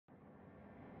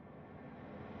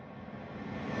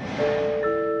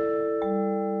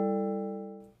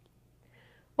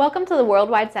Welcome to the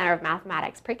Worldwide Center of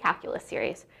Mathematics Precalculus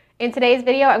series. In today's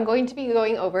video, I'm going to be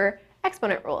going over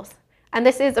exponent rules. And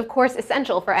this is, of course,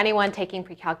 essential for anyone taking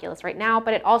precalculus right now,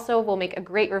 but it also will make a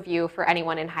great review for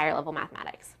anyone in higher level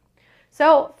mathematics.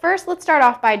 So first, let's start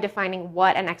off by defining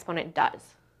what an exponent does.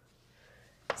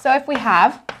 So if we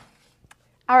have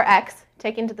our x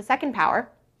taken to the second power,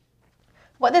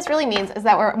 what this really means is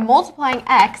that we're multiplying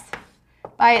x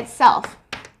by itself,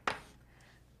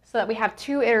 so that we have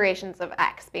two iterations of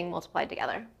x being multiplied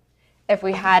together. If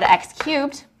we had x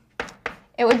cubed,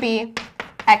 it would be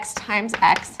x times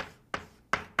x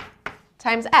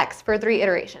times x for 3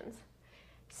 iterations.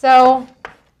 So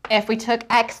if we took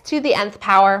x to the nth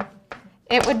power,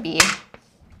 it would be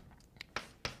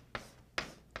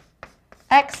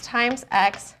x times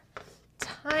x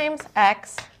times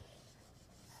x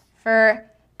for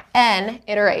n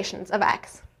iterations of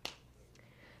x.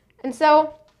 And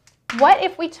so what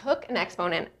if we took an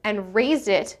exponent and raised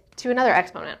it to another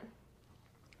exponent?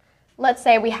 Let's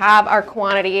say we have our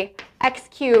quantity x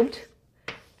cubed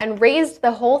and raised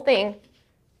the whole thing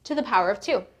to the power of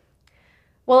 2.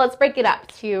 Well, let's break it up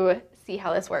to see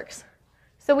how this works.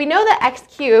 So we know that x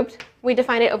cubed, we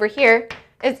define it over here,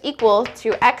 is equal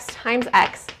to x times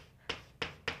x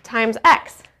times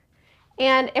x.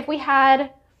 And if we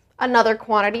had another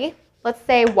quantity, let's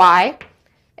say y,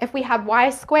 if we had y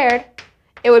squared,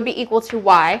 it would be equal to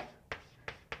y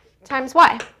times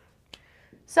y.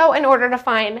 So in order to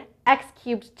find x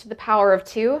cubed to the power of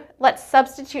 2, let's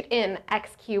substitute in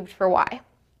x cubed for y.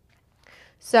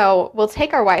 So we'll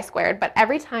take our y squared, but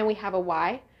every time we have a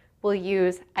y, we'll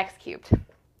use x cubed.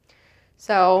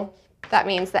 So that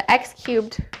means that x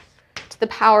cubed to the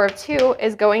power of 2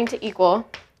 is going to equal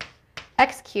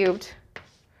x cubed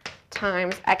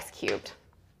times x cubed,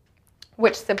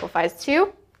 which simplifies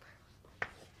to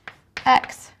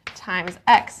x times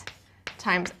x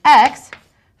times x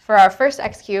for our first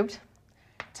x cubed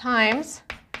times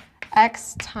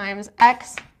x times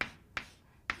x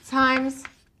times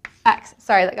x.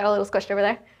 Sorry, that got a little squished over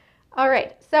there. All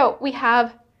right, so we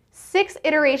have 6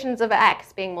 iterations of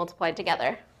x being multiplied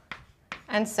together.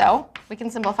 And so we can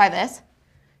simplify this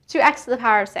to x to the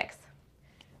power of 6.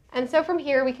 And so from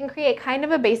here, we can create kind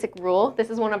of a basic rule. This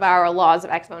is one of our laws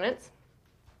of exponents,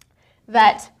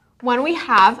 that when we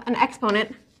have an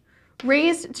exponent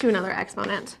raised to another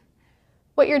exponent,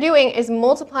 what you're doing is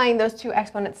multiplying those two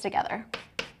exponents together.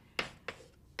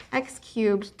 X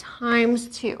cubed times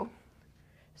 2.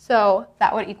 So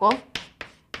that would equal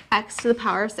x to the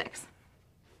power of 6.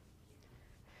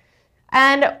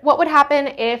 And what would happen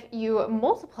if you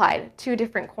multiplied two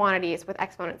different quantities with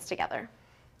exponents together?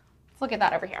 Let's look at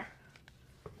that over here.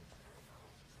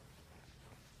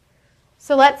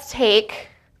 So let's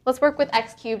work with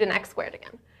x cubed and x squared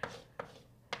again.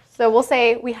 So we'll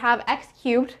say we have x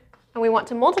cubed and we want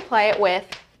to multiply it with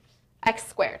x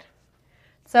squared.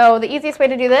 So the easiest way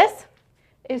to do this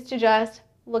is to just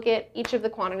look at each of the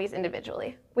quantities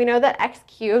individually. We know that x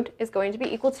cubed is going to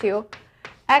be equal to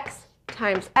x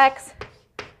times x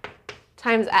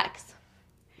times x.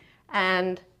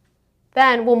 And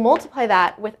then we'll multiply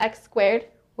that with x squared,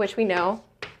 which we know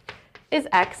is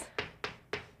x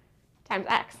times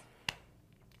x.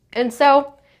 And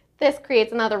so this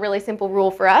creates another really simple rule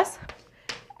for us.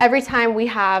 Every time we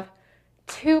have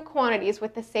two quantities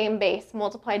with the same base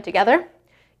multiplied together,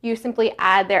 you simply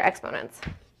add their exponents.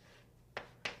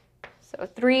 So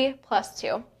 3 plus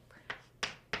 2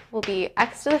 will be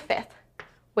x to the 5th,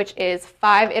 which is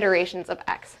 5 iterations of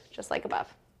x, just like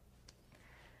above.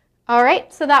 All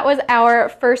right, so that was our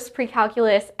first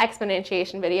precalculus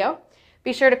exponentiation video.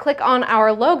 Be sure to click on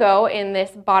our logo in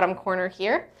this bottom corner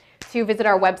here to visit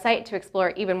our website to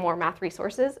explore even more math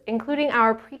resources, including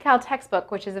our pre-cal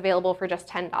textbook, which is available for just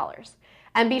 $10.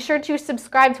 And be sure to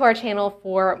subscribe to our channel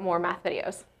for more math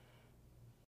videos.